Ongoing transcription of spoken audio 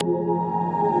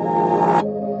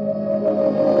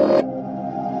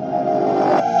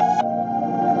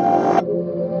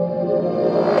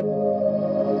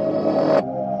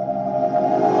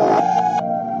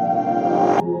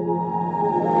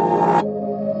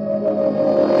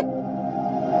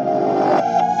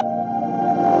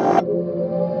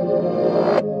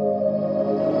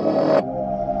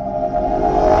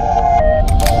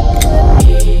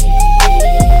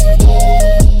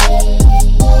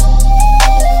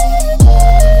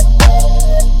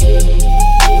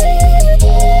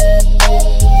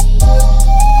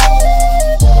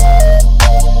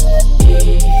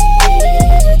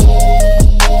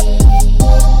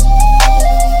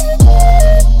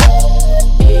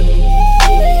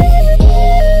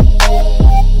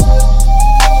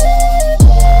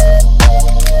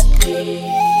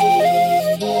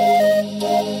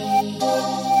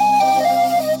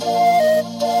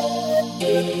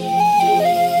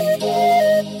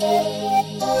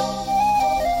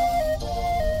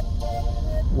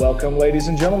Welcome, ladies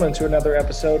and gentlemen, to another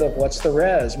episode of What's the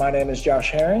Res? My name is Josh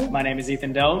Herring. My name is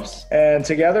Ethan Delves. And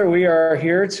together we are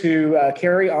here to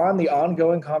carry on the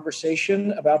ongoing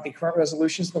conversation about the current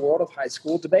resolutions in the world of high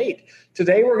school debate.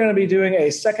 Today we're going to be doing a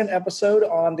second episode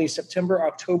on the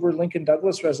September-October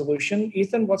Lincoln-Douglas resolution.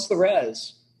 Ethan, what's the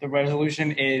res? The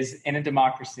resolution is in a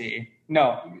democracy.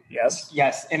 No. Yes.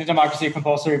 Yes. In a democracy,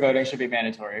 compulsory voting should be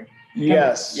mandatory.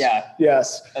 Yes. Yeah.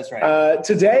 Yes. That's right.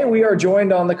 Today we are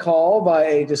joined on the call by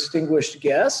a distinguished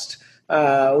guest.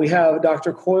 We have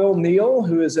Dr. Coyle Neal,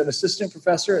 who is an assistant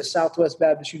professor at Southwest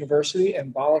Baptist University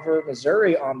in Bolivar,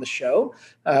 Missouri, on the show.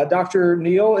 Dr.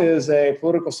 Neal is a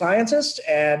political scientist,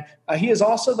 and he is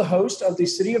also the host of the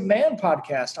City of Man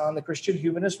podcast on the Christian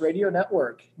Humanist Radio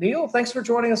Network. Neal, thanks for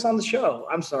joining us on the show.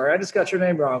 I'm sorry, I just got your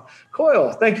name wrong.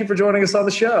 Coyle, thank you for joining us on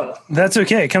the show. That's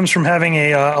okay. It comes from having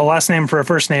a last name for a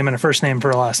first name and a first name for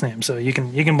a last name, so you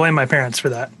can blame my parents for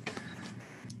that.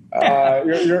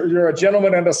 You're a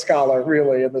gentleman and a scholar,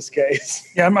 really, in this case.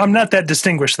 Yeah, I'm not that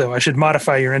distinguished, though. I should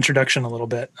modify your introduction a little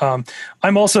bit.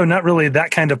 I'm also not really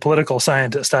that kind of political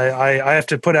scientist. I have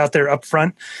to put out there up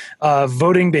front,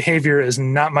 voting behavior is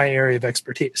not my area of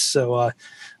expertise. So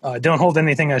don't hold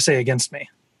anything I say against me.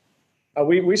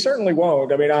 We certainly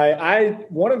won't. I mean, I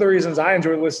one of the reasons I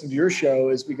enjoy listening to your show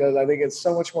is because I think it's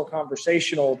so much more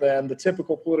conversational than the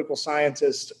typical political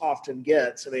scientist often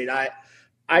gets. I mean,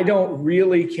 I don't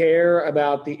really care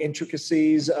about the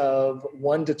intricacies of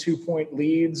 1 to 2 point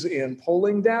leads in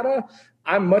polling data.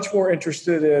 I'm much more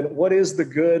interested in what is the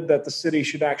good that the city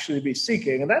should actually be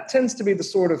seeking. And that tends to be the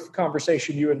sort of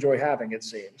conversation you enjoy having, it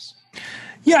seems.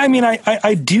 Yeah, I mean,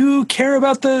 I do care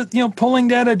about the polling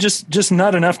data, just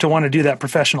not enough to want to do that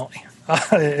professionally.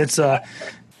 That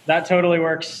totally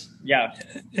works. Yeah.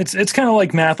 It's kind of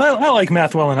like math. I like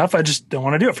math well enough. I just don't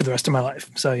want to do it for the rest of my life.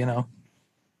 So,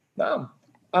 No.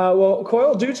 Well,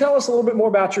 Coyle, do tell us a little bit more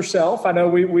about yourself. I know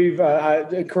we've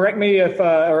correct me if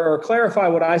or clarify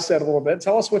what I said a little bit.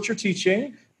 Tell us what you're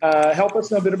teaching. Help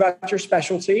us know a bit about your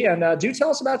specialty, and do tell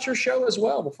us about your show as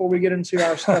well before we get into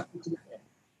our stuff today.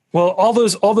 Well, all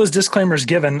those disclaimers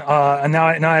given, and now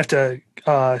I have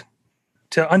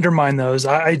to undermine those.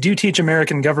 I do teach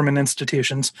American government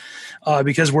institutions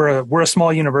because we're a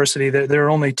small university. There are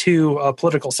only two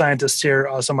political scientists here.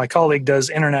 So my colleague does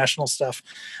international stuff,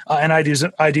 and I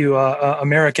do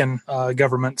American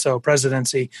government. So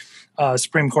presidency,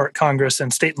 Supreme Court, Congress,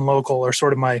 and state and local are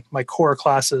sort of my core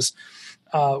classes.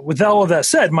 With all of that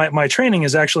said, my training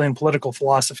is actually in political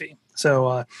philosophy.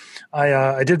 So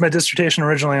I did my dissertation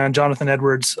originally on Jonathan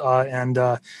Edwards, and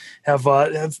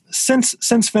have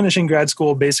since finishing grad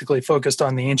school basically focused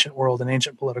on the ancient world and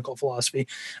ancient political philosophy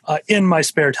in my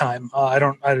spare time.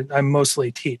 I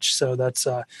mostly teach, so that's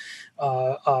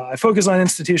I focus on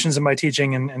institutions in my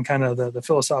teaching and kind of the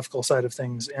philosophical side of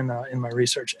things in my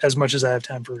research as much as I have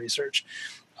time for research.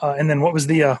 And then what was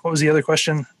the other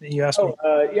question that you asked me?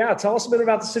 Yeah, tell us a bit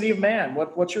about the City of Man.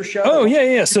 What's your show? Oh,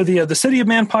 yeah. So the City of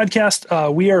Man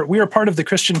podcast, we are part of the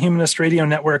Christian Humanist Radio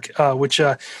Network, which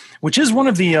is one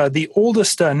of the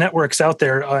oldest networks out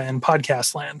there in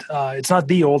podcast land. It's not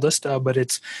the oldest, but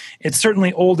it's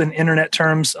certainly old in internet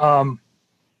terms. I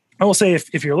will say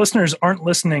if your listeners aren't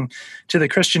listening to the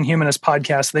Christian Humanist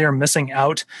podcast, they are missing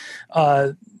out.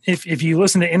 If you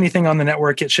listen to anything on the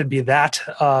network, it should be that.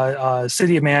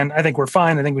 City of Man, I think we're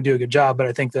fine. I think we do a good job, but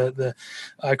I think the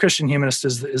Christian Humanist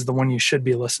is the one you should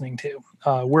be listening to.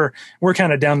 We're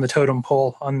kind of down the totem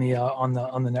pole on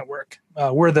the network.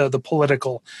 We're the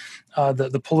political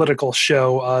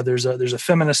show. There's a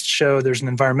feminist show. There's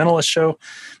an environmentalist show.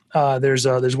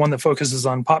 There's one that focuses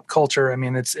on pop culture. I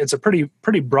mean, it's a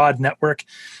pretty broad network.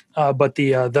 But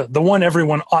the one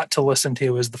everyone ought to listen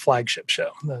to is the flagship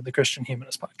show, the Christian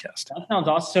Humanist podcast. That sounds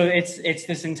awesome. So it's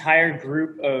this entire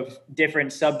group of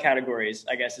different subcategories,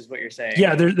 I guess, is what you're saying.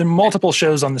 Yeah, there are multiple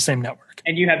shows on the same network,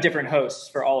 and you have different hosts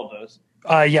for all of those.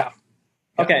 Yeah.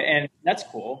 Okay, and that's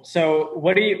cool. So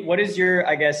what is your,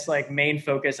 I guess, like main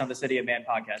focus on the City of Man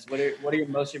podcast? What are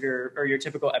most of your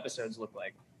typical episodes look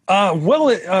like?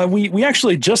 We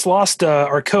actually just lost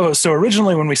our co-host. So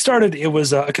originally when we started, it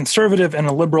was a conservative and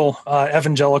a liberal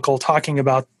evangelical talking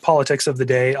about politics of the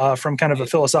day from kind of a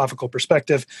philosophical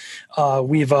perspective.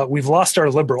 We've lost our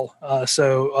liberal.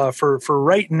 So for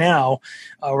right now,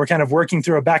 we're kind of working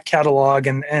through a back catalog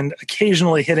and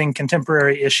occasionally hitting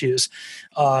contemporary issues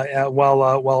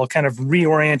while kind of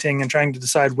reorienting and trying to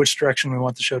decide which direction we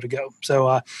want the show to go.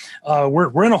 So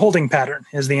we're in a holding pattern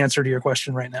is the answer to your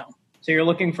question right now. So you're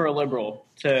looking for a liberal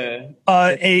to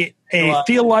a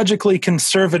theologically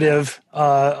conservative,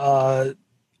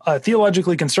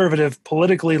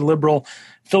 politically liberal,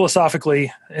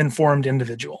 philosophically informed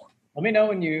individual. Let me know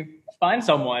when you find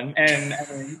someone. And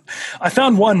I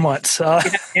found one once. do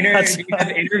you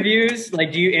have interviews?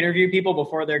 Like, do you interview people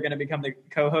before they're going to become the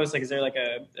co-host? Like, is there like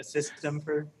a system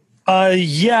for?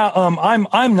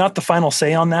 I'm not the final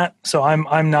say on that. So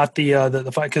I'm not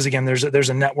the because again, there's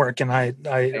a network and I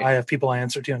have people I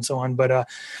answer to and so on. But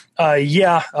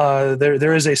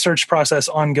there is a search process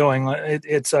ongoing.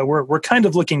 We're kind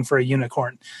of looking for a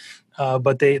unicorn,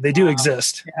 but they do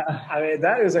exist. Yeah, I mean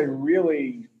that is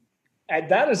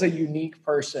a unique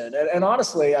person, and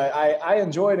honestly, I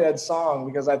enjoyed Ed's song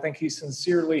because I think he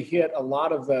sincerely hit a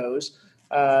lot of those,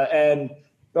 and.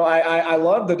 So I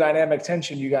love the dynamic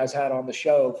tension you guys had on the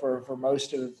show for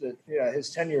most of his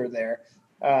tenure there,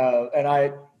 and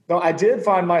I did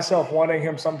find myself wanting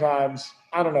him sometimes.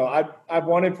 I don't know. I've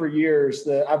wanted for years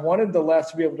I've wanted the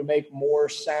left to be able to make more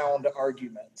sound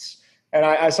arguments, and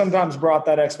I sometimes brought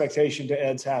that expectation to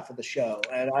Ed's half of the show.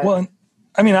 And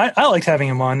I liked having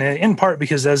him on in part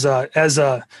because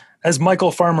as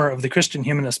Michael Farmer of the Christian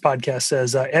Humanist podcast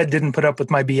says, Ed didn't put up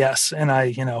with my BS, and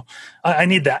I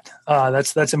need that.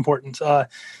 That's important. But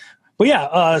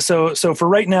yeah, so for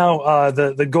right now,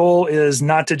 the goal is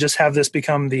not to just have this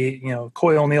become the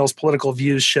Coy O'Neill's political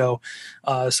views show.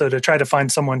 So to try to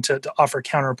find someone to offer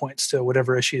counterpoints to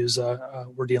whatever issues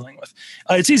we're dealing with.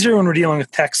 It's easier when we're dealing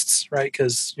with texts, right?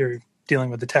 Because you're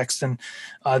dealing with the text, and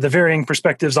the varying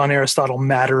perspectives on Aristotle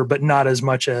matter, but not as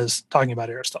much as talking about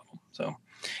Aristotle. So.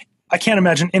 I can't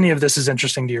imagine any of this is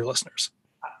interesting to your listeners.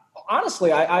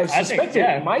 Honestly, I suspect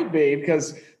it might be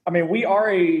because, we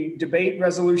are a debate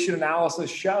resolution analysis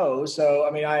show. So,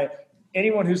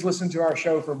 anyone who's listened to our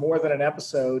show for more than an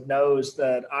episode knows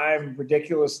that I'm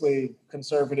ridiculously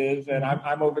conservative, and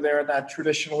I'm over there in that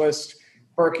traditionalist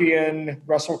Burkean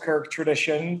Russell Kirk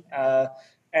tradition.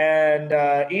 And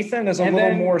Ethan is a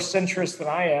little more centrist than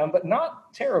I am, but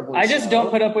not terribly. I just don't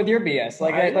put up with your BS.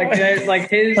 Like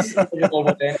his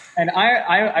and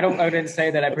I wouldn't say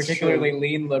that I particularly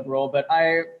lean liberal, but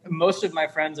most of my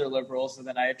friends are liberal, so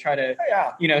then I try to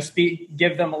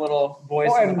give them a little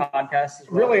voice in the podcast as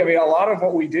well. Really, a lot of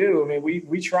what we do,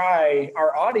 we try.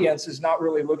 Our audience is not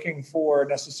really looking for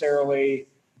necessarily.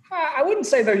 I wouldn't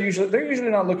say they're usually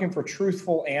not looking for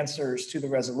truthful answers to the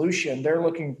resolution. They're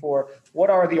looking for what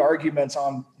are the arguments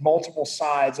on multiple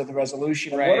sides of the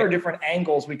resolution, and what are different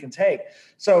angles we can take.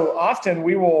 So often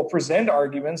we will present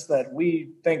arguments that we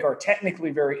think are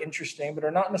technically very interesting, but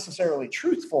are not necessarily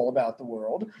truthful about the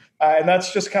world. And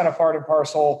that's just kind of part and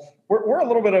parcel. We're a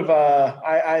little bit of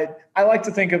I like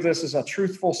to think of this as a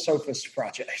truthful sophist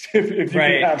project, if you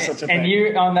can have such a thing. And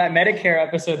you, on that Medicare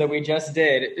episode that we just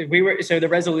did, the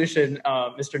resolution,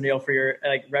 Mr. Neal, for your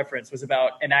reference, was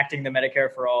about enacting the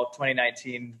Medicare for All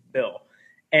 2019 bill.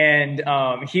 And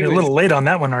you're a little late on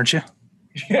that one, aren't you?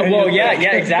 Yeah,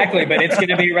 exactly. But it's going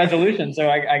to be a resolution, so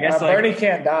I guess Bernie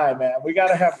can't die, man. We got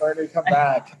to have Bernie come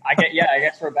back. I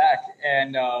guess we're back,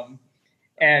 and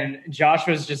Josh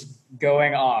was just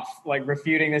going off,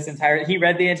 refuting this entire. He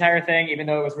read the entire thing, even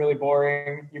though it was really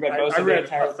boring. You read most of the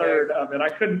entire thing. I read a third of it. I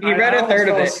couldn't. He read a third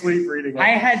of it. Asleep reading it. I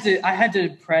had to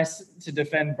press to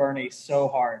defend Bernie so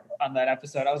hard on that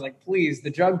episode. I was like, please, the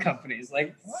drug companies,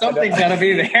 something's got to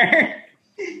be there.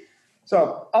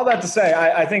 So all that to say,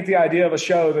 I think the idea of a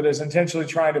show that is intentionally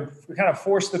trying to kind of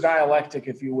force the dialectic,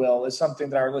 if you will, is something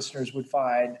that our listeners would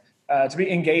find to be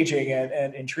engaging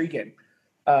and intriguing.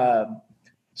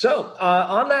 So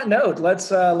on that note,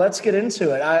 let's get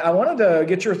into it. I wanted to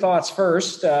get your thoughts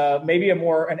first, maybe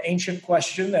an ancient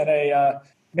question and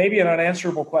maybe an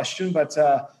unanswerable question. But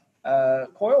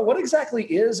Coyle, what exactly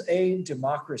is a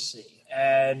democracy?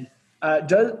 And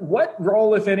what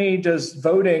role, if any, does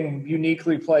voting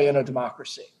uniquely play in a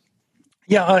democracy?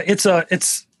 Yeah, it's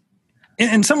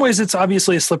in some ways it's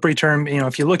obviously a slippery term.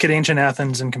 If you look at ancient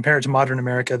Athens and compare it to modern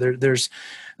America, there's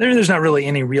not really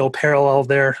any real parallel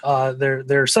there.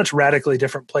 They're such radically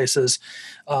different places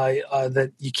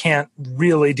that you can't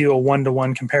really do a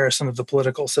one-to-one comparison of the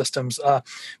political systems.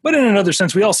 But in another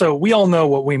sense, we all know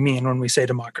what we mean when we say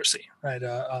democracy, right?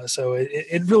 So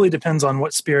it really depends on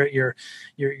what spirit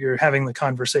you're having the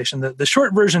conversation. The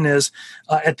short version is,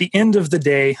 at the end of the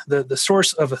day, the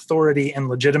source of authority and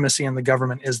legitimacy in the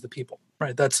government is the people,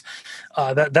 right? That's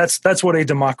what a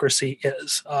democracy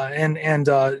is,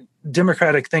 and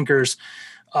democratic thinkers,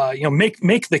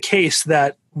 make the case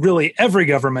that really every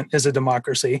government is a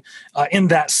democracy in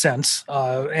that sense,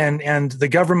 and the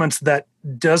governments that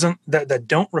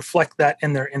don't reflect that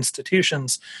in their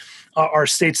institutions are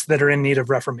states that are in need of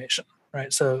reformation.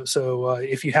 right? So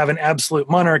if you have an absolute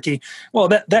monarchy, well,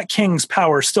 that king's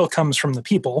power still comes from the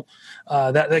people.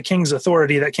 That king's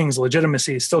authority, that king's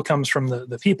legitimacy still comes from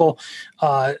the people,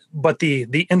 but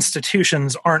the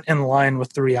institutions aren't in line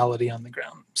with the reality on the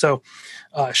ground. So,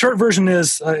 short version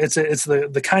is it's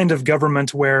the kind of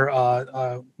government where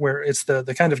it's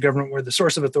the kind of government where the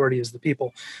source of authority is the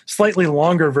people. Slightly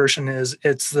longer version is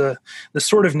it's the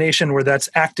sort of nation where that's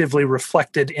actively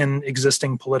reflected in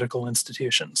existing political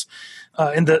institutions.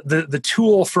 And the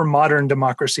tool for modern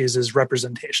democracies is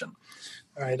representation.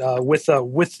 All right,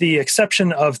 with the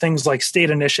exception of things like state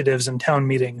initiatives and town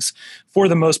meetings, for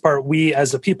the most part, we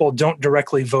as a people don't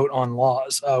directly vote on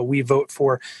laws. We vote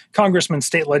for congressmen,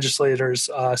 state legislators,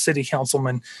 city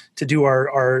councilmen to do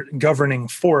our governing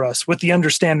for us, with the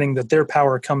understanding that their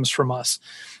power comes from us,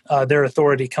 their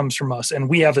authority comes from us, and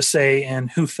we have a say in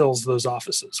who fills those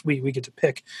offices. We get to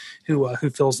pick who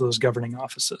fills those governing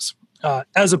offices.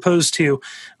 As opposed to,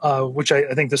 which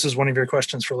I think this is one of your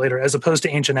questions for later, as opposed to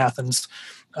ancient Athens,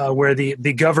 where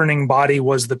the governing body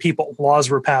was the people. Laws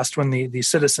were passed when the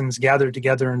citizens gathered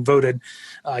together and voted,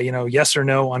 yes or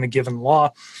no on a given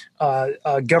law.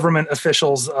 Government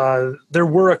officials, there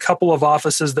were a couple of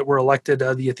offices that were elected.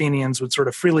 The Athenians would sort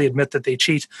of freely admit that they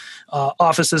cheat.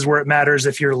 Offices where it matters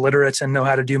if you're literate and know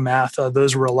how to do math,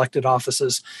 those were elected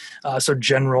offices. So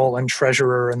general and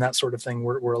treasurer and that sort of thing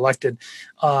were elected.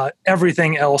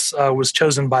 Everything else was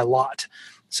chosen by lot.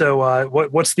 So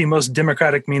what's the most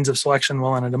democratic means of selection?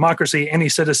 Well, in a democracy, any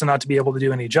citizen ought to be able to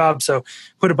do any job. So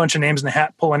put a bunch of names in a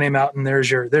hat, pull a name out, and there's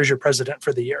your president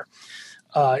for the year.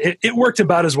 It worked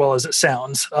about as well as it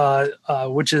sounds,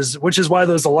 which is why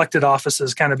those elected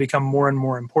offices kind of become more and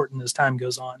more important as time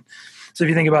goes on. So if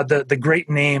you think about the great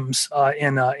names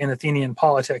in Athenian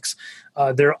politics,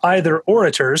 they're either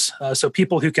orators, so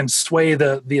people who can sway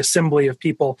the assembly of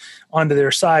people onto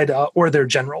their side, or they're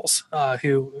generals,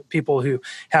 people who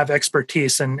have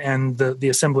expertise and the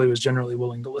assembly was generally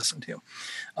willing to listen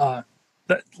to.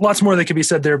 Lots more that could be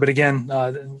said there, but again,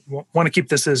 want to keep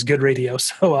this as good radio.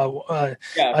 So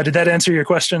did that answer your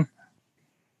question?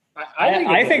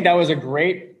 I think that was a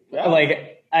great,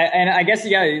 I guess,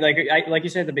 like you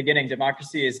said at the beginning,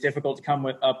 democracy is difficult to come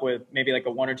up with maybe like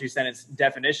a 1 or 2 sentence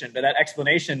definition, but that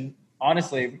explanation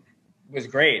honestly was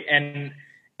great.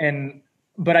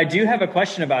 But I do have a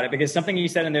question about it, because something you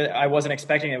said in there I wasn't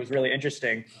expecting, it was really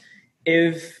interesting.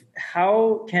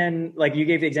 How can, like you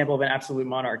gave the example of an absolute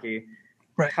monarchy,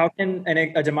 right? How can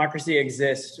a democracy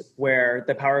exist where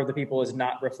the power of the people is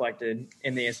not reflected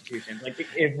in the institution? Like,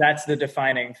 if that's the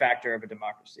defining factor of a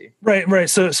democracy, right.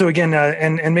 So again,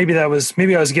 and maybe I was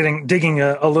digging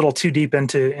a little too deep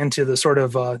into the sort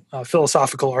of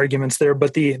philosophical arguments there.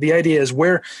 But the idea is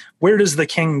where does the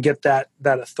king get that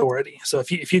authority? So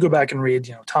if you go back and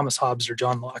read, Thomas Hobbes or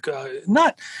John Locke,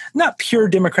 not pure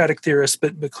democratic theorists,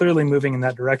 but clearly moving in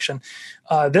that direction,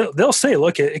 they'll say,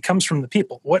 look, it comes from the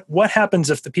people. What happens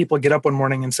if the people get up one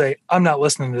morning and say, I'm not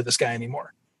listening to this guy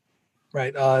anymore,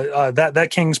 right? That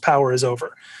king's power is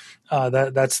over.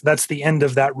 That's the end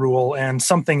of that rule, and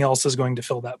something else is going to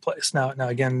fill that place. Now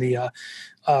again,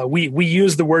 we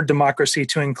use the word democracy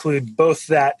to include both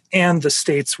that and the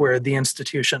states where the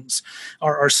institutions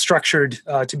are structured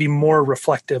to be more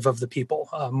reflective of the people,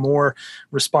 more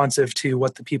responsive to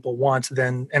what the people want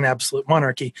than an absolute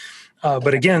monarchy.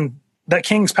 But again, that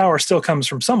king's power still comes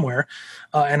from somewhere,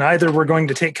 and either we're going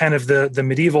to take kind of the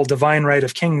medieval divine right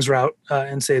of kings route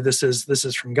and say this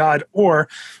is from God, or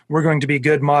we're going to be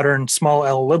good modern small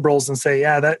L liberals and say,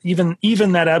 yeah, that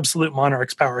even that absolute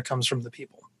monarch's power comes from the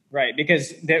people. Right,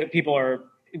 because the people are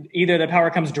either the power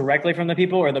comes directly from the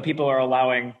people, or the people are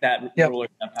allowing that ruler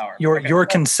that power. Your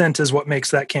consent is what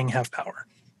makes that king have power.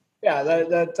 Yeah,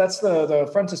 that's the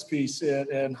frontispiece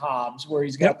in Hobbes, where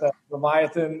he's got the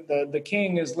Leviathan. The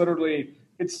king is literally,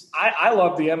 I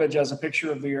love the image as a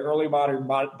picture of the early modern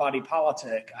body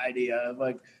politic idea.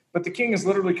 But the king is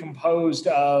literally composed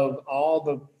of all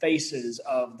the faces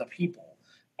of the people.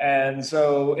 And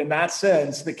so in that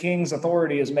sense, the king's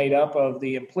authority is made up of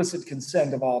the implicit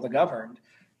consent of all the governed.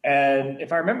 And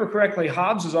if I remember correctly,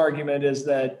 Hobbes's argument is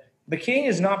that the king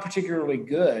is not particularly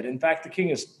good. In fact, the king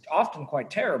is often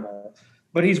quite terrible,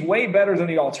 but he's way better than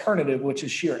the alternative, which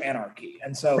is sheer anarchy.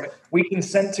 And so we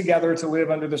consent together to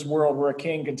live under this world where a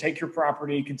king can take your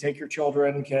property, can take your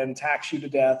children, can tax you to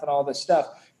death and all this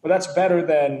stuff. But that's better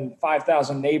than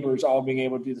 5,000 neighbors all being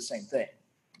able to do the same thing.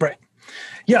 Right.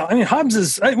 Yeah, I mean, Hobbes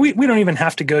is. We don't even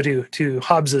have to go to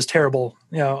Hobbes's terrible,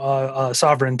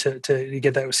 sovereign to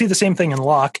get that. We see the same thing in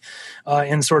Locke,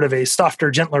 in sort of a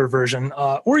softer, gentler version.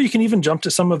 Or you can even jump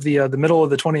to some of the middle of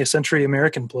the 20th century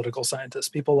American political scientists,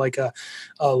 people like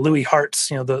Louis Hartz.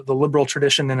 The liberal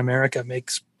tradition in America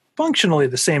makes functionally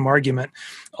the same argument,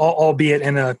 albeit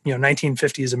in a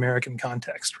 1950s American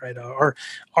context, right?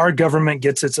 Our government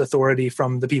gets its authority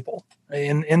from the people,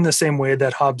 in the same way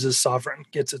that Hobbes's sovereign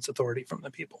gets its authority from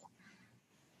the people.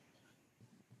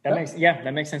 That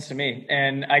makes sense to me.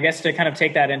 And I guess to kind of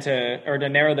take that to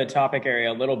narrow the topic area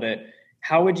a little bit,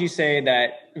 how would you say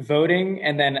that voting,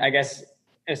 and then I guess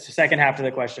it's the second half of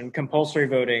the question, compulsory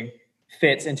voting,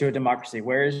 fits into a democracy?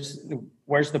 Where's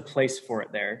the place for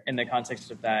it there in the context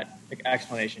of that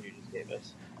explanation you just gave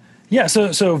us? Yeah,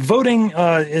 so voting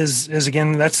is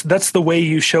again, that's the way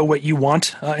you show what you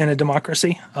want in a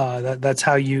democracy. That's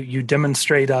how you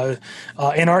demonstrate in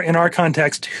our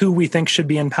context who we think should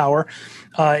be in power.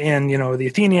 In the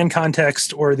Athenian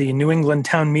context or the New England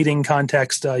town meeting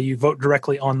context, you vote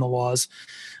directly on the laws.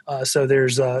 So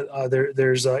it's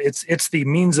the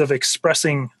means of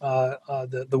expressing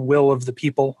the will of the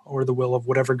people, or the will of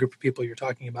whatever group of people you're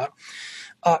talking about.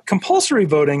 Compulsory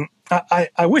voting,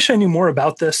 I wish I knew more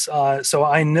about this. So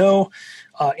I know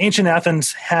ancient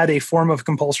Athens had a form of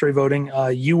compulsory voting.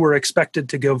 You were expected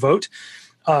to go vote.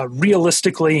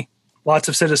 Realistically, lots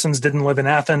of citizens didn't live in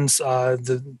Athens.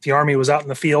 The army was out in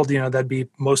the field. That'd be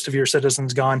most of your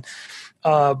citizens gone.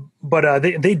 But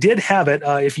they did have it.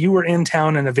 If you were in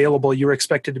town and available, you were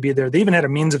expected to be there. They even had a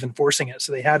means of enforcing it.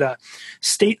 So they had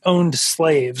state-owned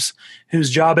slaves whose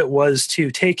job it was to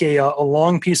take a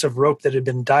long piece of rope that had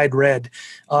been dyed red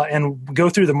and go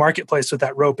through the marketplace with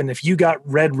that rope. And if you got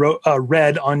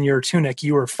red on your tunic,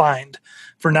 you were fined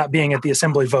for not being at the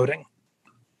assembly voting.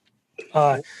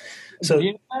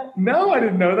 No, I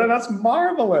didn't know that. That's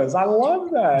marvelous. I love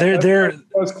that. They're the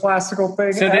most classical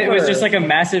thing. So it was just like a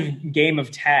massive game of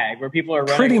tag where people are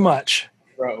running pretty much.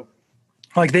 Rope.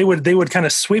 Like they would kind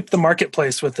of sweep the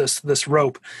marketplace with this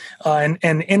rope, and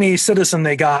any citizen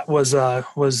they got was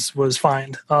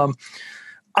fined.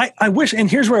 I wish, and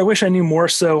here's where I wish I knew more.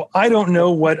 So I don't know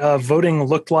what voting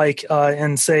looked like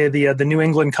in, say, the New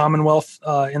England Commonwealth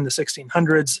in the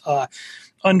 1600s.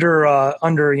 Under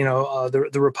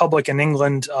the Republic in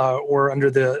England or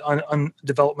under the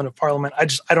development of Parliament.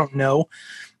 I don't know.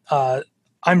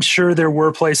 I'm sure there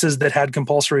were places that had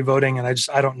compulsory voting, and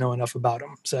I don't know enough about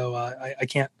them. So I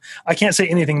can't say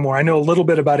anything more. I know a little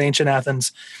bit about ancient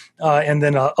Athens, and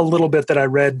then a little bit that I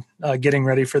read getting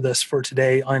ready for this for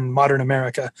today on modern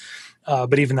America.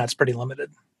 But even that's pretty limited.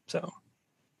 So.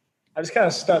 I was kind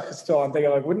of stuck still. I'm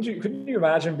thinking, like, couldn't you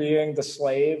imagine being the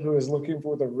slave who is looking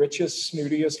for the richest,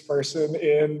 snootiest person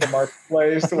in the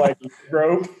marketplace to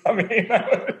rope? I mean,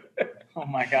 oh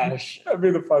my gosh, that'd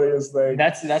be the funniest thing.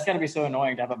 That's got to be so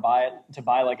annoying to have to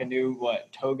buy like a new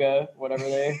toga, whatever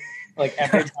every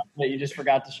time that you just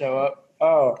forgot to show up.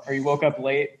 Oh, or you woke up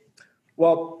late.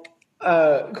 Well,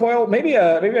 Coyle, maybe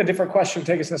a different question,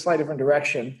 take us in a slightly different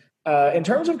direction. In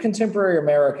terms of contemporary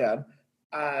America.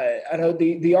 I know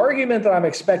the argument that I'm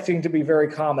expecting to be very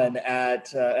common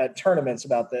at tournaments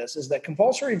about this is that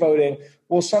compulsory voting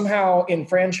will somehow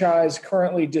enfranchise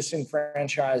currently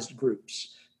disenfranchised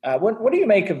groups. What do you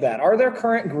make of that? Are there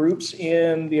current groups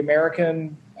in the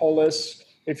American polis,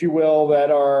 if you will, that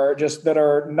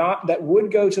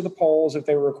would go to the polls if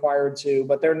they were required to,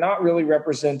 but they're not really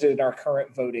represented in our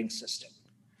current voting system?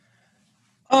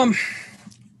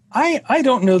 I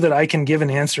don't know that I can give an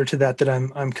answer to that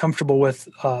I'm comfortable with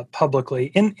publicly.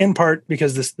 In part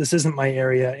because this isn't my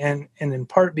area, and in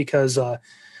part because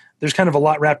there's kind of a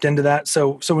lot wrapped into that.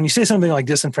 So when you say something like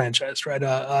disenfranchised, right?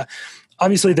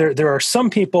 Obviously there are some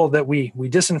people that we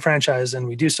disenfranchise, and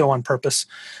we do so on purpose.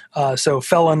 So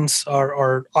felons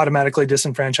are automatically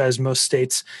disenfranchised in most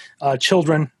states.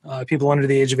 Children, people under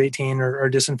the age of 18 are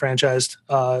disenfranchised.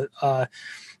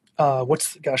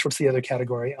 What's the other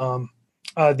category?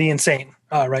 The insane,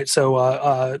 right?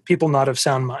 So people not of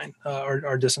sound mind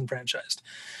are disenfranchised.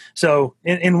 So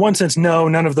in one sense, no,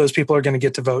 none of those people are going to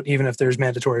get to vote, even if there's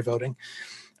mandatory voting.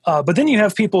 But then you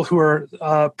have people who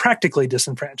are practically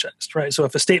disenfranchised, right? So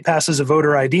if a state passes a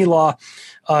voter ID law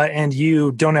and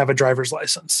you don't have a driver's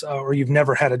license, or you've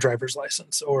never had a driver's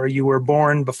license, or you were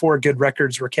born before good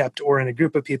records were kept, or in a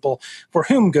group of people for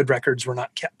whom good records were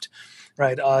not kept,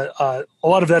 right? A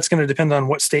lot of that's going to depend on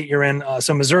what state you're in.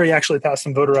 So Missouri actually passed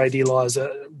some voter ID laws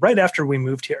right after we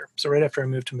moved here. So right after I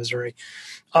moved to Missouri,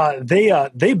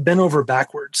 they bent over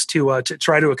backwards to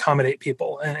try to accommodate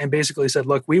people, and basically said,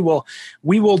 look, we will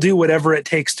do whatever it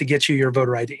takes to get you your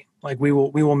voter ID. Like we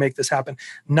will make this happen.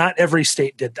 Not every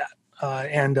state did that.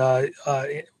 and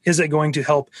is it going to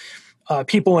help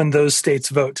people in those states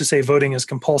vote? To say voting is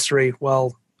compulsory,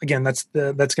 well, again, that's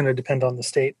going to depend on the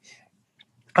state.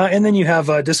 And then you have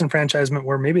disenfranchisement,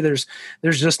 where maybe there's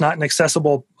just not an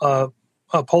accessible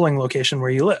polling location where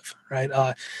you live,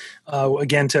 right?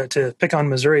 Again, to pick on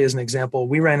Missouri as an example,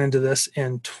 we ran into this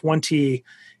in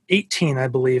 2018, I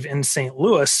believe, in St.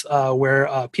 Louis,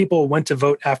 where people went to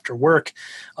vote after work,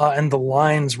 and the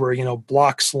lines were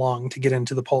blocks long to get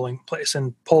into the polling place,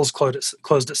 and polls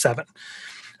closed at 7,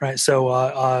 right?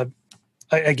 So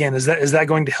again, is that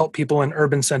going to help people in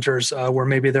urban centers where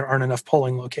maybe there aren't enough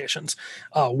polling locations?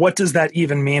 What does that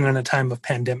even mean in a time of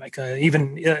pandemic? We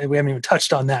haven't even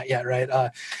touched on that yet,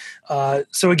 right?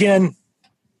 So again,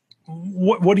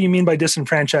 what do you mean by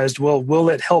disenfranchised? Will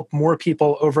it help more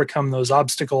people overcome those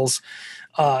obstacles?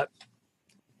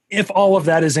 If all of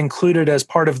that is included as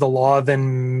part of the law,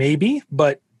 then maybe,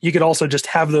 but you could also just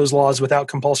have those laws without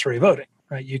compulsory voting,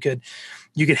 right? You could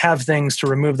have things to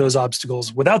remove those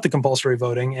obstacles without the compulsory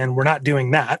voting, and we're not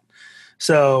doing that.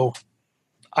 So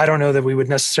I don't know that we would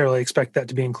necessarily expect that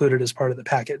to be included as part of the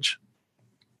package.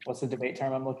 What's the debate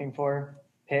term I'm looking for?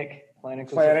 PIC? Plan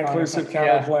inclusive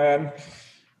counter plan.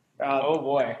 Oh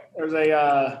boy. There's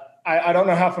I don't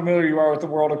know how familiar you are with the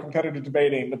world of competitive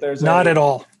debating, but there's not at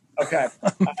all. Okay.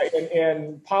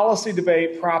 In policy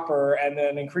debate proper, and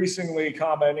then increasingly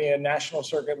common in National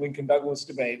Circuit Lincoln Douglas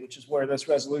debate, which is where this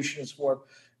resolution is for,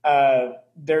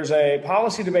 there's a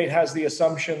policy debate has the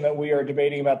assumption that we are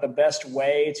debating about the best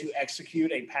way to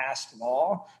execute a passed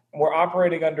law. And we're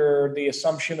operating under the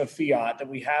assumption of fiat, that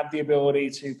we have the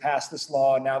ability to pass this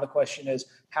law. And now the question is,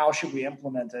 how should we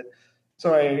implement it?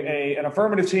 So an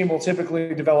affirmative team will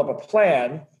typically develop a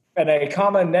plan, and a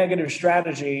common negative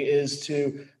strategy is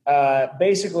to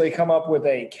basically come up with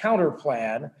a counter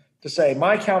plan to say,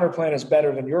 my counter plan is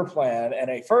better than your plan. And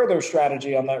a further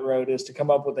strategy on that road is to come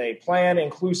up with a plan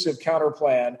inclusive counter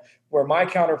plan, where my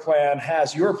counter plan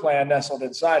has your plan nestled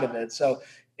inside of it. So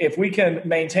if we can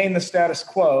maintain the status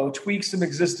quo, tweak some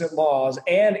existing laws,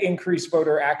 and increase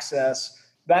voter access,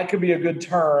 that could be a good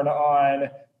turn on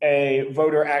a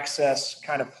voter access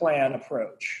kind of plan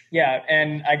approach. Yeah,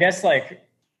 and I guess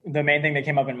the main thing that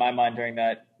came up in my mind during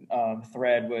that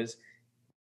thread was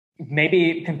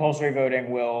maybe compulsory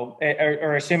voting will,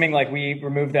 or assuming we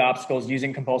remove the obstacles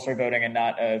using compulsory voting and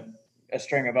not a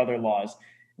string of other laws.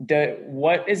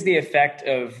 What is the effect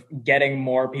of getting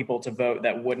more people to vote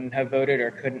that wouldn't have voted or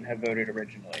couldn't have voted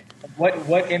originally?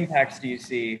 What impacts do you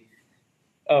see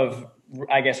of,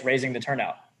 I guess, raising the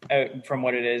turnout from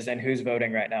what it is and who's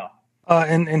voting right now?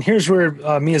 And here's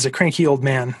where me as a cranky old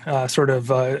man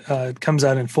comes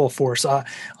out in full force.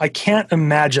 I can't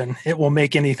imagine it will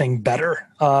make anything better.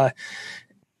 And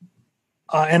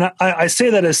I say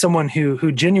that as someone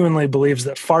who genuinely believes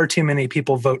that far too many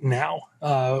people vote now.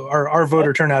 Our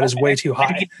voter turnout is way too high.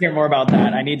 I need to hear more about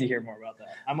that.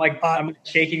 I'm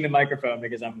shaking the microphone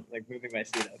because I'm moving my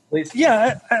seat up. Please.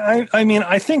 Yeah, I mean,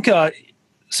 I think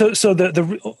so.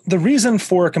 The reason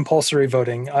for compulsory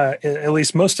voting, at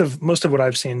least most of what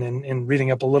I've seen in reading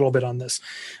up a little bit on this,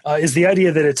 is the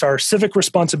idea that it's our civic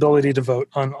responsibility to vote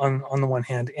on the one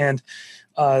hand, and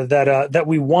that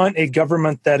we want a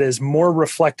government that is more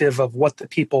reflective of what the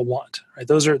people want. Right?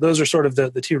 Those are sort of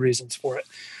the two reasons for it.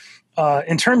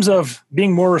 In terms of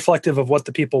being more reflective of what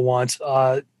the people want,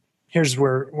 here's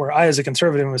where I, as a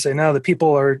conservative, would say, no, the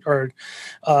people are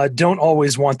don't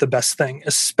always want the best thing,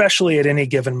 especially at any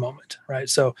given moment, right?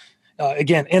 So,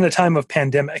 again, in a time of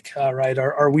pandemic, right?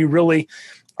 Are we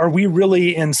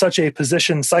really in such a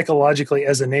position psychologically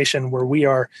as a nation where we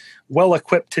are well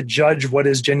equipped to judge what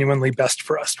is genuinely best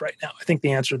for us right now? I think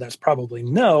the answer to that's probably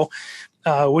no.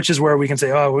 Which is where we can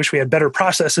say, oh, I wish we had better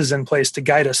processes in place to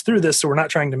guide us through this, so we're not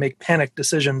trying to make panic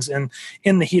decisions in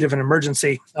the heat of an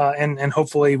emergency, and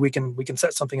hopefully we can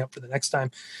set something up for the next time.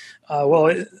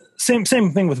 Same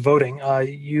thing with voting.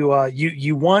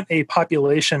 You want a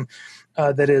population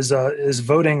that is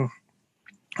voting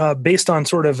based on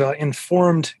sort of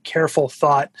informed, careful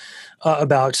thought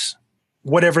about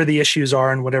whatever the issues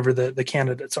are and whatever the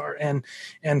candidates are, and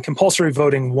compulsory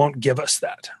voting won't give us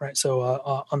that, right? So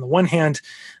on the one hand,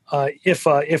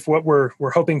 if what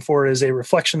we're hoping for is a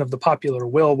reflection of the popular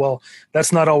will, well,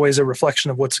 that's not always a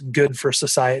reflection of what's good for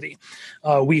society.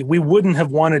 We wouldn't have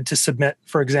wanted to submit,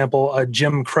 for example, a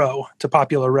Jim Crow to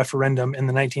popular referendum in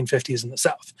the 1950s in the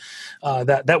South.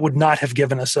 That would not have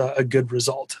given us a good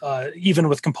result, even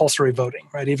with compulsory voting,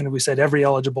 right? Even if we said every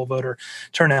eligible voter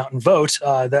turn out and vote,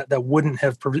 that wouldn't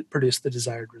have produced the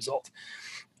desired result.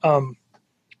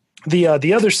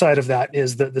 The other side of that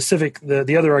is the civic.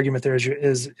 The other argument there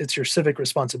is it's your civic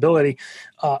responsibility.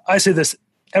 I say this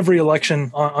every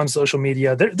election on social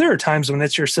media, there are times when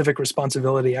it's your civic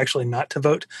responsibility actually not to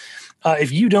vote.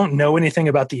 If you don't know anything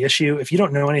about the issue, if you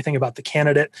don't know anything about the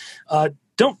candidate,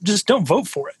 don't vote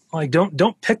for it. Like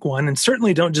don't pick one, and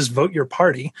certainly don't just vote your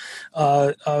party.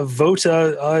 Vote,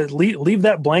 leave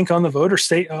that blank on the vote, or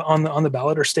stay on the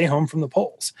ballot, or stay home from the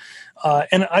polls.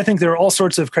 And I think there are all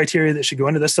sorts of criteria that should go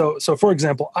into this. So for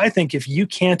example, I think if you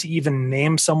can't even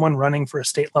name someone running for a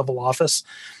state level office,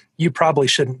 you probably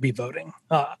shouldn't be voting.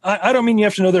 I don't mean you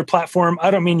have to know their platform.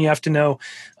 I don't mean you have to know,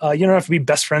 you don't have to be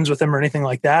best friends with them or anything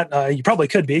like that. You probably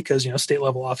could be, because, state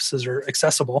level offices are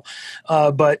accessible.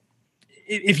 But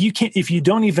if you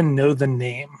don't even know the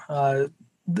name,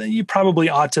 then you probably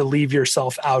ought to leave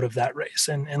yourself out of that race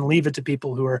and leave it to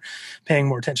people who are paying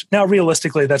more attention. Now,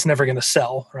 realistically, that's never going to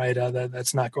sell, right?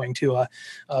 That's not going to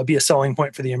be a selling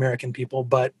point for the American people,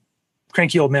 but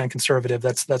cranky old man conservative,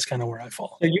 that's kind of where I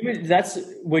fall. So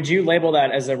would you label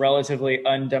that as a relatively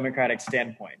undemocratic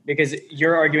standpoint? Because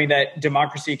you're arguing that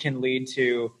democracy can lead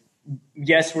to,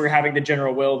 yes, we're having the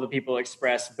general will of the people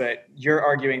express, but you're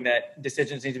arguing that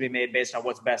decisions need to be made based on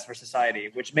what's best for society,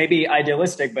 which may be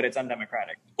idealistic, but it's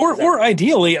undemocratic. Or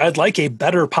ideally, I'd like a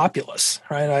better populace,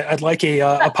 right? I'd like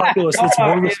a populace that's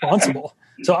more responsible.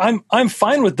 So I'm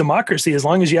fine with democracy as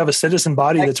long as you have a citizen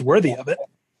body that's worthy of it.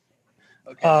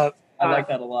 Okay. I like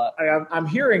that a lot. I'm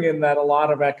hearing in that a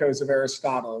lot of echoes of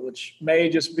Aristotle, which may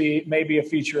be a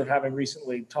feature of having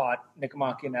recently taught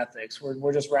Nicomachean Ethics.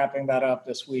 We're just wrapping that up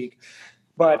this week.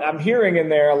 But I'm hearing in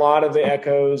there a lot of the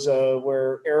echoes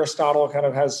where Aristotle kind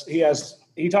of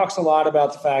he talks a lot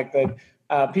about the fact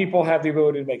that people have the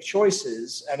ability to make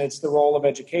choices, and it's the role of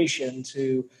education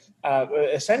to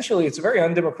essentially, it's a very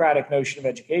undemocratic notion of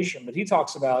education, but he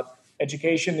talks about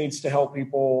education needs to help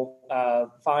people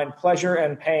find pleasure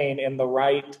and pain in the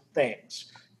right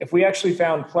things. If we actually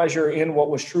found pleasure in what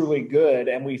was truly good,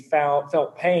 and we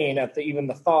felt pain at even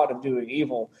the thought of doing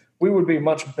evil, we would be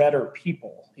much better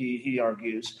people, he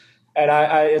argues. And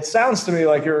it sounds to me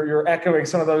like you're echoing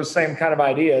some of those same kind of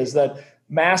ideas, that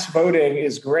mass voting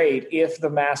is great if the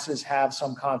masses have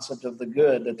some concept of the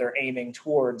good that they're aiming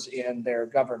towards in their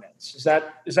governance. Is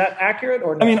that accurate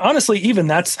or not? I mean, honestly, even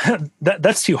that's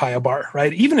too high a bar,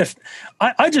 right? Even if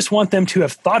I just want them to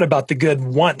have thought about the good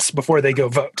once before they go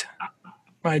vote,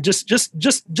 right?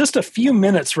 Just a few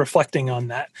minutes reflecting on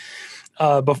that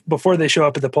before they show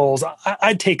up at the polls.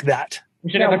 I'd take that.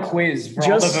 We should have a quiz for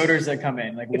all the voters that come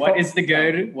in. Like, what is the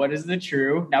good? What is the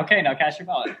true? Now cast your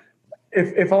ballot.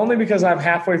 If only because I'm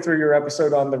halfway through your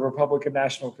episode on the Republican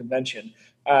National Convention.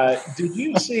 Did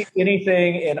you see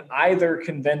anything in either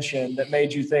convention that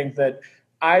made you think that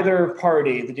either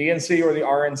party, the DNC or the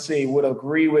RNC, would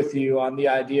agree with you on the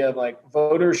idea of like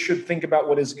voters should think about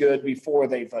what is good before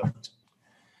they vote?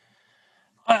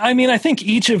 I mean, I think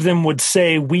each of them would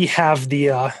say we have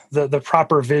the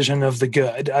proper vision of the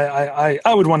good.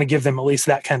 I would want to give them at least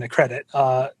that kind of credit.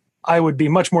 I would be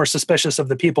much more suspicious of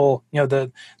the people,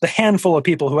 the handful of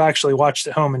people who actually watched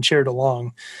at home and cheered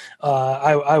along.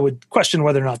 I would question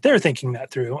whether or not they're thinking that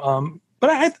through. But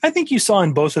I think you saw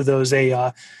in both of those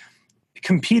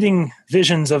competing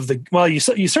visions of the. Well, you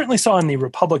certainly saw in the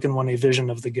Republican one a vision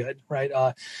of the good, right?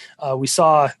 We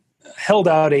saw held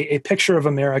out a picture of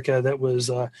America that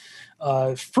was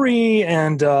free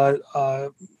and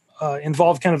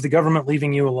involved kind of the government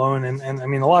leaving you alone, and I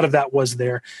mean a lot of that was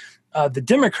there. The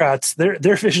Democrats,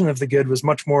 their vision of the good was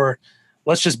much more,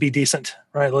 let's just be decent,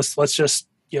 right? Let's just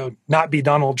not be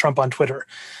Donald Trump on Twitter.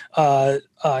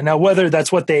 Now, whether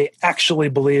that's what they actually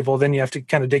believe, well, then you have to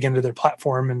kind of dig into their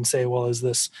platform and say, well, is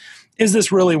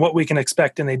this really what we can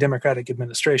expect in a Democratic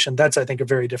administration? That's, I think, a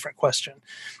very different question.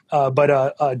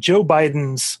 But Joe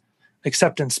Biden's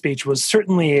acceptance speech was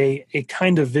certainly a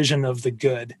kind of vision of the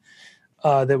good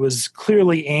that was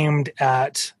clearly aimed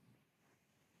at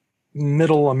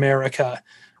middle America,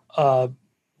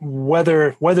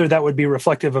 whether that would be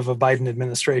reflective of a Biden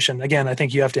administration. Again, I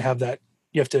think you have to have that.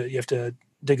 You have to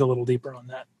dig a little deeper on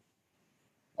that.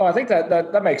 Oh, I think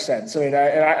that makes sense. I mean,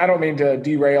 I don't mean to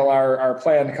derail our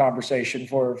planned conversation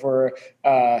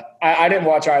I didn't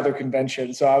watch either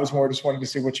convention, so I was more just wanting to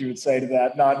see what you would say to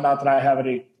that. Not that I have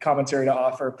any commentary to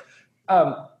offer.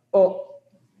 Well,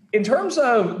 in terms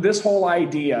of this whole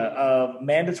idea of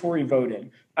mandatory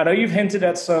voting, I know you've hinted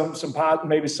at some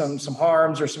maybe some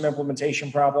harms or some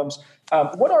implementation problems.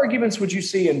 What arguments would you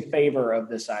see in favor of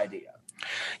this idea?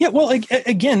 Yeah, well,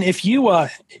 again, if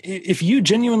you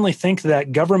genuinely think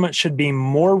that government should be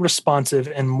more responsive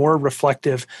and more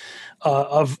reflective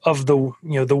of the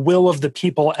the will of the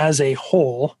people as a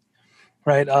whole,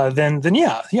 right? Then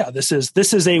this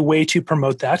is a way to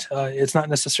promote that. It's not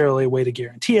necessarily a way to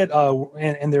guarantee it,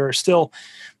 and there are still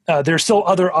there's still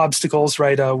other obstacles,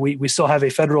 right? We still have a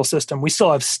federal system. We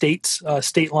still have states,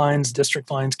 state lines,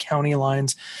 district lines, county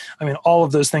lines. I mean, all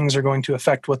of those things are going to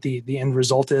affect what the end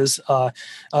result is.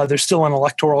 There's still an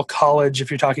electoral college if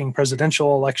you're talking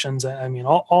presidential elections. I mean,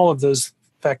 all of those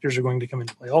factors are going to come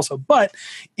into play also. But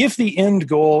if the end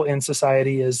goal in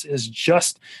society is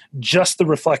just the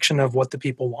reflection of what the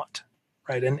people want,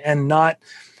 right, and not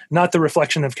the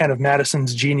reflection of kind of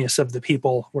Madison's genius of the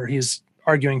people, where he's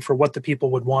arguing for what the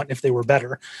people would want if they were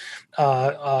better.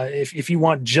 If you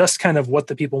want just kind of what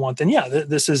the people want, then yeah,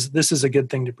 this is a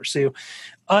good thing to pursue.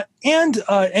 And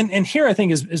here I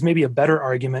think is maybe a better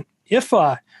argument. If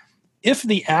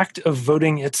the act of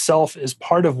voting itself is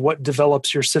part of what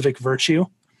develops your civic virtue,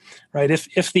 right?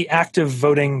 If the act of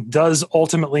voting does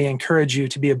ultimately encourage you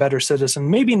to be a better citizen,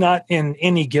 maybe not in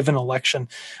any given election,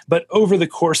 but over the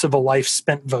course of a life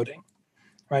spent voting,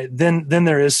 right? Then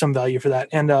there is some value for that.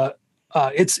 And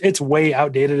it's way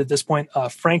outdated at this point.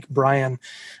 Frank Bryan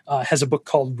has a book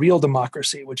called Real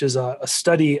Democracy, which is a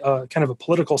study, kind of a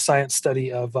political science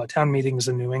study of town meetings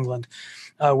in New England,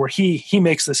 where he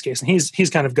makes this case, and he's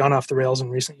kind of gone off the rails in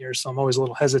recent years. So I'm always a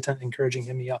little hesitant encouraging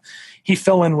him. He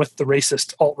fell in with the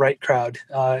racist alt-right crowd,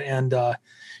 and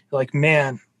like,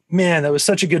 man, that was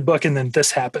such a good book, and then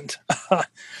this happened.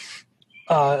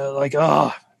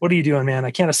 What are you doing, man?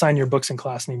 I can't assign your books in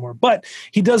class anymore. But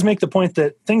he does make the point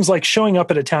that things like showing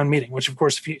up at a town meeting, which of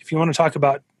course, if you want to talk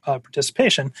about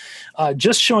participation,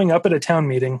 just showing up at a town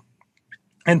meeting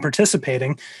and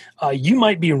participating, you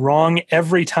might be wrong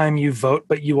every time you vote,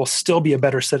 but you will still be a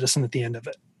better citizen at the end of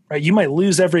it, right? You might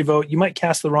lose every vote. You might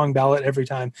cast the wrong ballot every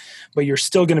time, but you're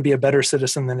still going to be a better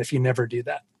citizen than if you never do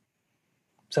that.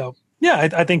 So yeah,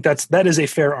 I think that is a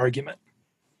fair argument.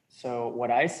 So what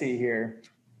I see here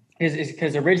is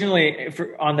because originally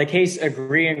on the case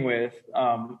agreeing with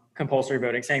compulsory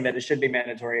voting, saying that it should be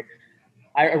mandatory,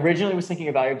 I originally was thinking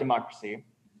about democracy,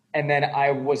 and then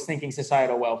I was thinking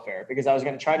societal welfare, because I was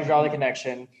going to try to draw the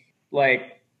connection.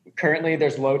 Like, currently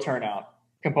there's low turnout.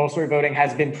 Compulsory voting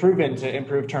has been proven to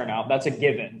improve turnout. That's a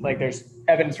given. Like, there's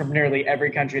evidence from nearly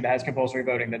every country that has compulsory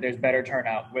voting that there's better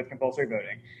turnout with compulsory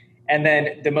voting. And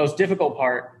then the most difficult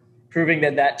part, proving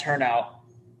that turnout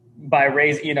by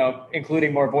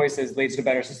including more voices leads to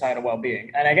better societal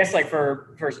well-being. And I guess that's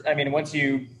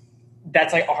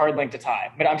like a hard link to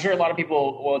tie, but I'm sure a lot of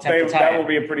people will attempt to tie. That will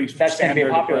be a pretty that's going to be a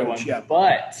popular approach, one. Yeah.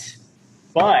 But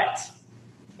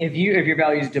if your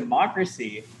value is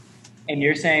democracy, and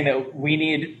you're saying that we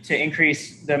need to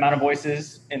increase the amount of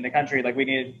voices in the country, like we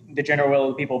need the general will of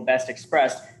the people best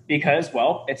expressed, because,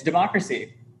 well, it's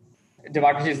democracy.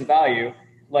 Democracy is the value.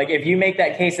 Like, if you make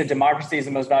that case that democracy is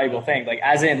the most valuable thing, like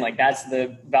as in, like, that's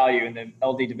the value in the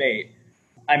LD debate,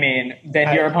 I mean,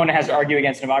 then your opponent has to argue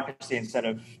against democracy instead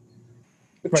of...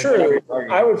 True.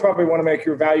 I would probably want to make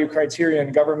your value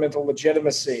criterion governmental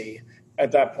legitimacy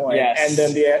at that point. Yes.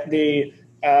 And then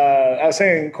I was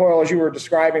saying, Coyle, as you were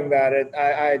describing that,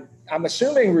 I'm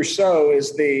assuming Rousseau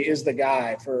is the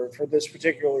guy for this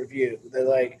particular view. That,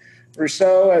 like,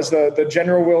 Rousseau as the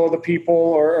general will of the people,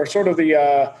 or sort of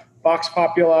the vox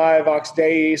populi, vox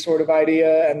dei sort of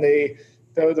idea, and the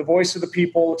voice of the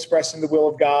people expressing the will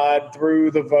of God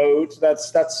through the vote.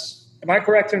 That's am I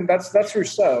correct? And that's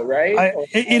Rousseau, right?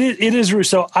 It is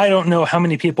Rousseau. I don't know how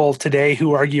many people today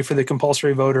who argue for the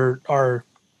compulsory vote are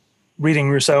reading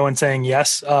Rousseau and saying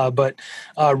yes, but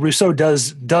Rousseau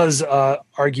does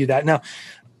argue that. Now,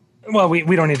 well,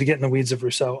 we don't need to get in the weeds of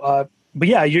Rousseau, but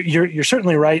yeah, you're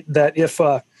certainly right that if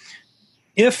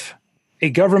a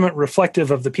government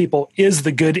reflective of the people is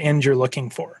the good end you're looking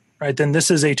for, right, then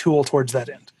this is a tool towards that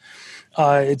end.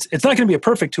 It's not going to be a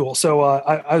perfect tool. So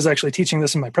I was actually teaching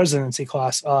this in my presidency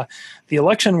class. The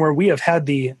election where we have had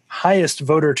the highest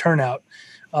voter turnout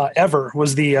ever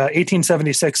was the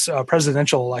 1876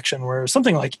 presidential election, where it was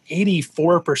something like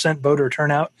 84% voter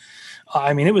turnout.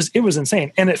 I mean, it was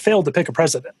insane, and it failed to pick a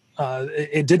president.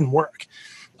 It didn't work.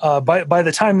 By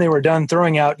the time they were done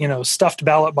throwing out, stuffed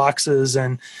ballot boxes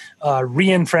and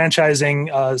re-enfranchising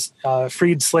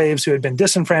freed slaves who had been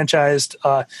disenfranchised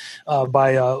by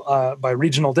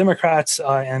regional Democrats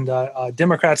and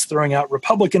Democrats throwing out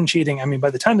Republican cheating. I mean,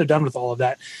 by the time they're done with all of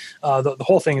that, the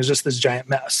whole thing is just this giant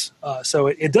mess. So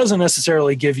it doesn't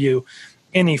necessarily give you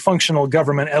any functional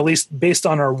government, at least based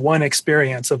on our one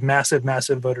experience of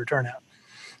massive voter turnout.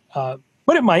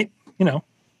 But it might,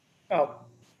 Oh.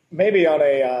 Maybe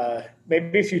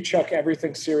maybe if you chuck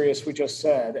everything serious we just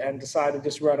said and decide to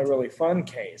just run a really fun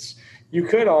case, you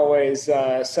could always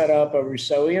set up a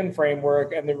Rousseauian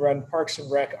framework and then run Parks and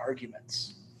Rec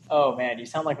arguments. Oh man, you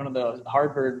sound like one of the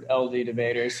Harvard LD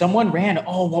debaters. Someone ran.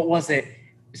 Oh, what was it?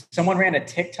 someone ran a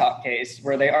TikTok case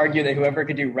where they argue that whoever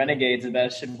could do Renegades the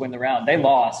best should win the round. They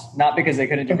lost, not because they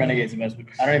couldn't do Renegades the best.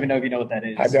 I don't even know if you know what that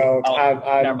is. I don't.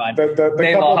 Never mind. The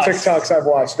couple of TikToks I've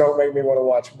watched don't make me want to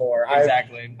watch more.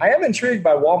 Exactly. I am intrigued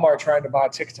by Walmart trying to buy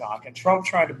TikTok and Trump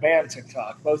trying to ban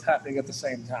TikTok, both happening at the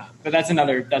same time. But that's a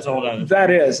whole other.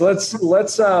 That is. Let's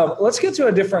get to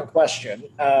a different question.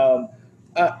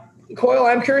 Coyle,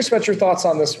 I'm curious about your thoughts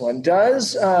on this one.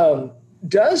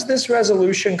 Does this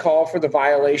resolution call for the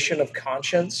violation of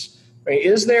conscience? I mean,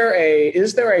 is there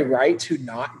a right to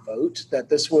not vote that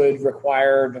this would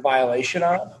require the violation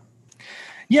of?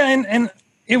 Yeah, and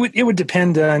it would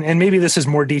depend on, and maybe this is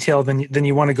more detailed than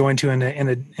you want to go into in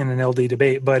an LD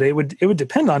debate, but it would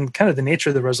depend on kind of the nature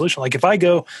of the resolution. Like if I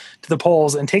go to the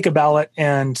polls and take a ballot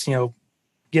and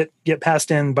get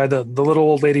passed in by the little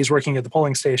old ladies working at the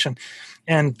polling station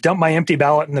and dump my empty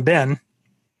ballot in the bin.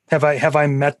 Have I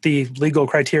met the legal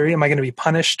criteria? Am I going to be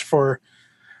punished for,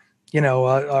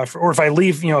 or if I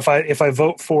leave, if I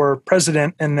vote for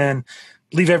president and then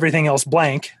leave everything else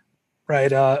blank,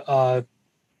 right? Have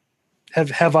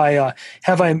I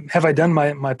done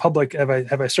my public? Have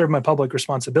I served my public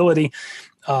responsibility?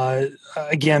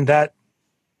 Again, that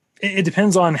it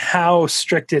depends on how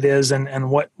strict it is and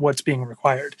what's being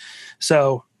required.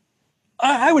 So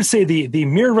I would say the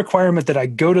mere requirement that I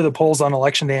go to the polls on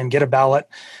election day and get a ballot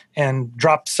and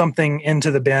drop something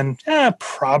into the bin,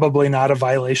 probably not a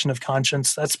violation of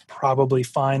conscience. That's probably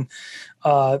fine.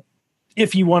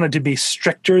 If you wanted to be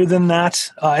stricter than that,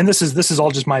 and this is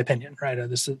all just my opinion, right?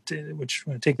 Which I'm going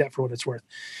to take that for what it's worth.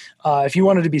 If you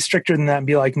wanted to be stricter than that and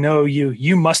be like, no,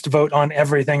 you must vote on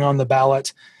everything on the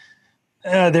ballot,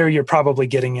 there you're probably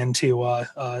getting into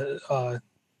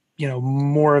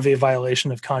more of a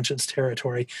violation of conscience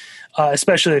territory,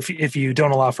 especially if you don't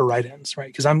allow for write-ins, right?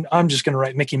 Because I'm just going to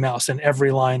write Mickey Mouse in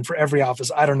every line for every office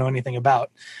I don't know anything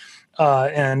about,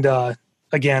 and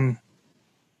again,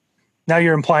 now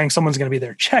you're implying someone's going to be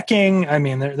there checking. I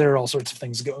mean, there are all sorts of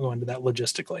things that go into that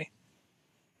logistically.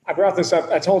 I brought this up.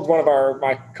 I told one of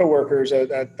my coworkers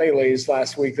at Thales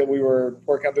last week that we were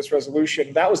working on this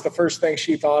resolution. That was the first thing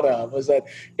she thought of, was that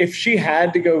if she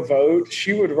had to go vote,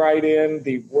 she would write in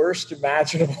the worst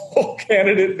imaginable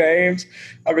candidate names.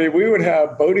 I mean, we would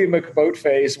have Bodie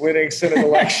McBoatface winning Senate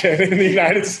election in the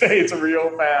United States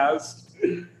real fast.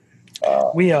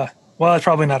 Well, it's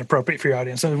probably not appropriate for your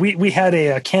audience. We had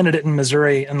a candidate in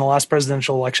Missouri in the last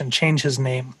presidential election change his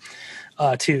name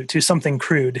to something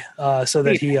crude, so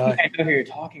that he. I know who you're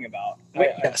talking about.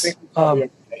 Yes. Who am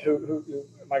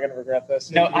I going to regret this?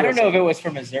 No, I don't know if it was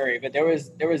for Missouri, but there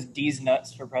was D's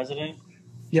nuts for president.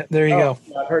 Yeah, there you go.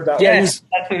 I've heard that. Yes,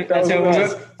 that's who it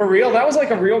was. For real? That was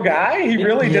like a real guy? He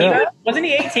really did that? Wasn't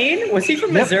he 18? Was he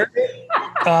from Missouri?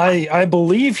 I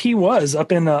believe he was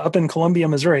up in Columbia,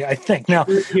 Missouri, I think. Now,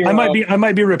 I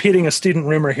might be repeating a student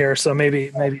rumor here, so maybe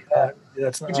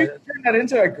that's not. But you can turn that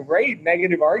into a great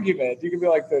negative argument. You could be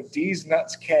like the D's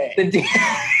nuts K.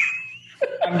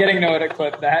 I'm getting Noah to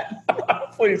clip that.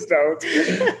 Please don't.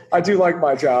 I do like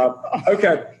my job.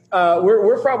 Okay.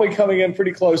 We're probably coming in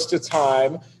pretty close to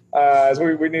time, as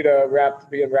we need to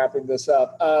begin wrapping this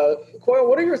up. Coyle,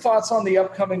 what are your thoughts on the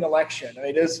upcoming election? I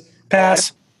mean,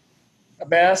 pass. A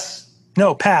mess?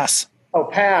 No, pass. Oh,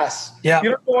 pass. Yeah. You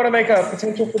don't want to make a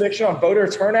potential prediction on voter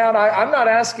turnout? I'm not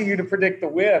asking you to predict the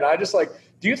win.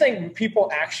 Do you think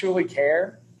people actually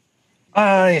care?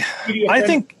 I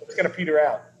think it's going to peter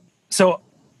out. So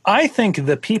I think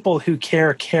the people who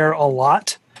care a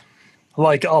lot.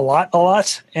 Like a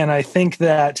lot. And I think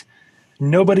that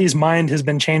nobody's mind has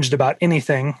been changed about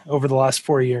anything over the last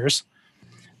 4 years.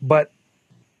 But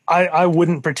I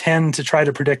wouldn't pretend to try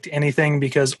to predict anything,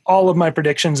 because all of my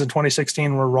predictions in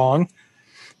 2016 were wrong.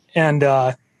 And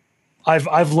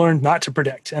I've learned not to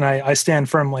predict, and I stand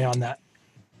firmly on that.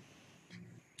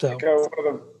 So one of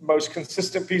the most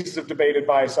consistent pieces of debate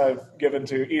advice I've given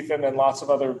to Ethan and lots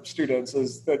of other students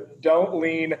is that don't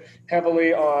lean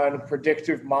heavily on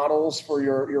predictive models for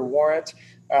your warrant,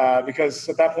 because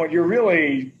at that point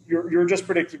you're just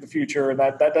predicting the future, and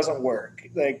that doesn't work.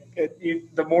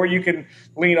 The more you can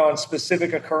lean on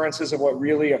specific occurrences of what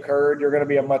really occurred, you're going to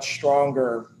be a much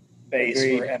stronger base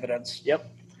for evidence. Yep.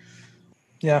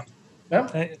 Yeah.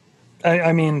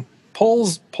 I mean,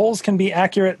 polls can be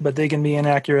accurate, but they can be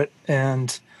inaccurate,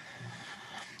 and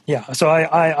yeah. So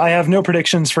I have no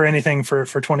predictions for anything for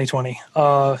 2020.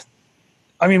 I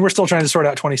mean, we're still trying to sort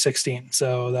out 2016,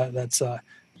 so that's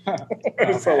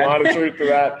there's a lot of truth to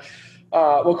that.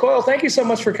 Well, Coyle, thank you so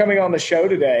much for coming on the show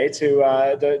today to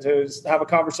have a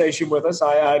conversation with us.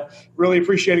 I really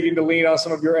appreciate getting to lean on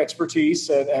some of your expertise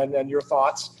and your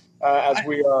thoughts as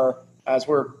we are as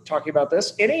we're talking about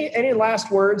this. Any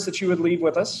last words that you would leave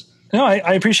with us? No,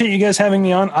 I appreciate you guys having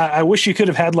me on. I wish you could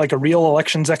have had like a real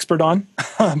elections expert on,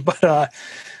 but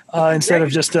instead of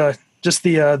just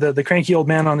the cranky old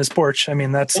man on his porch. I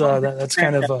mean, that's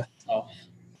kind of.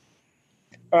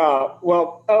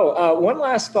 One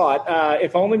last thought.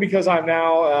 If only because I'm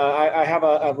now I have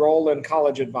a role in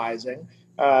college advising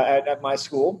at my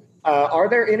school. Are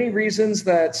there any reasons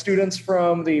that students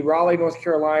from the Raleigh, North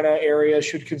Carolina area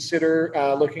should consider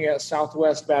looking at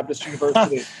Southwest Baptist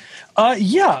University?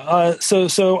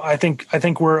 So I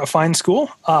think we're a fine school.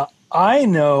 I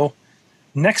know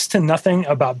next to nothing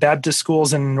about Baptist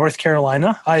schools in North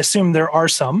Carolina. I assume there are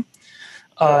some,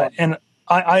 and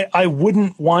I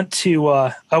wouldn't want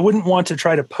to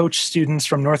try to poach students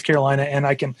from North Carolina, and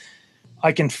I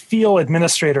can feel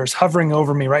administrators hovering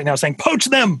over me right now saying, poach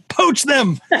them. I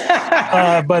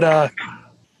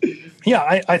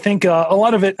think a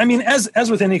lot of it, I mean,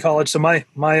 as with any college. So my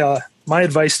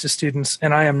advice to students,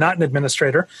 and I am not an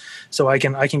administrator, so I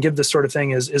can give this sort of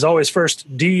thing is always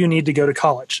first, do you need to go to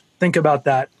college? Think about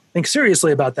that. Think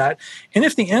seriously about that. And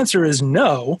if the answer is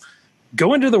no,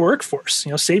 go into the workforce.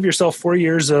 Save yourself 4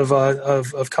 years of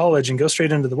college and go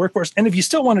straight into the workforce. And if you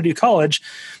still want to do college,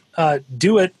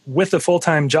 do it with a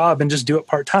full-time job and just do it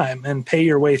part-time and pay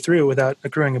your way through without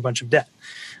accruing a bunch of debt.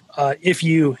 If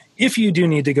you do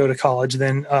need to go to college,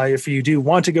 then if you do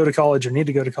want to go to college or need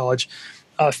to go to college,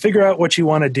 figure out what you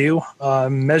want to do,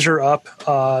 measure up,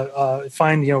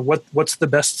 find what's the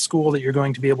best school that you're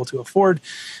going to be able to afford,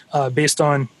 based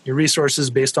on your resources,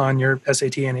 based on your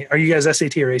SAT. And are you guys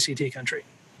SAT or ACT country?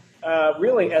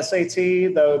 Really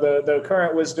SAT, though the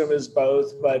current wisdom is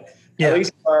both, but at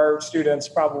least our students,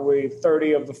 probably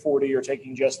 30 of the 40 are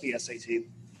taking just the SAT.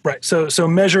 Right. So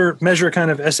measure kind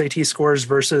of SAT scores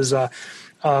versus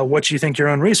what you think your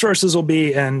own resources will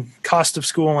be and cost of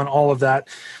school and all of that.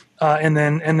 And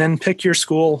then pick your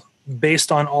school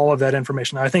based on all of that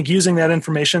information. I think using that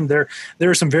information, there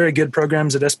are some very good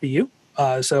programs at SBU.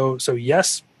 So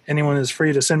yes, anyone is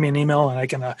free to send me an email, and I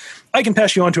can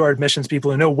pass you on to our admissions people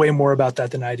who know way more about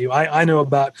that than I do. I know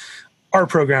about our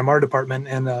program, our department,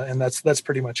 and that's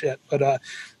pretty much it. But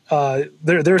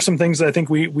there are some things that I think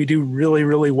we do really,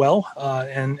 really well.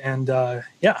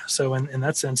 So in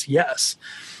that sense, yes.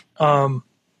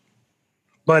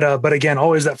 But again,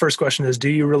 always that first question is, do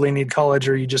you really need college,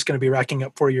 or are you just going to be racking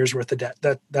up 4 years worth of debt?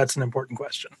 That's an important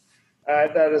question.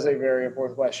 That is a very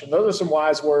important question. Those are some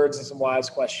wise words and some wise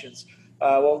questions.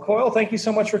 Well, Coyle, thank you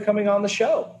so much for coming on the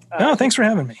show. No, thanks for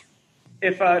having me.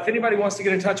 If anybody wants to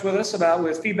get in touch with us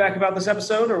with feedback about this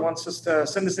episode, or wants us to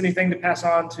send us anything to pass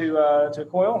on to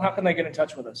Coyle, how can they get in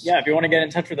touch with us? Yeah, if you want to get in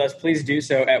touch with us, please do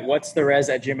so at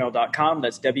whatsttheres@gmail.com.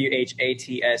 That's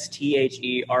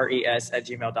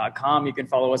WHATSTHERES@gmail.com. You can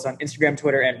follow us on Instagram,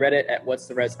 Twitter, and Reddit at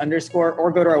whatsttheres_,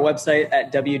 or go to our website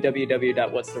at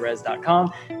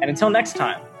www.whatsttheres.com. And until next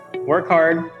time, work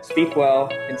hard, speak well,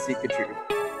 and seek the truth.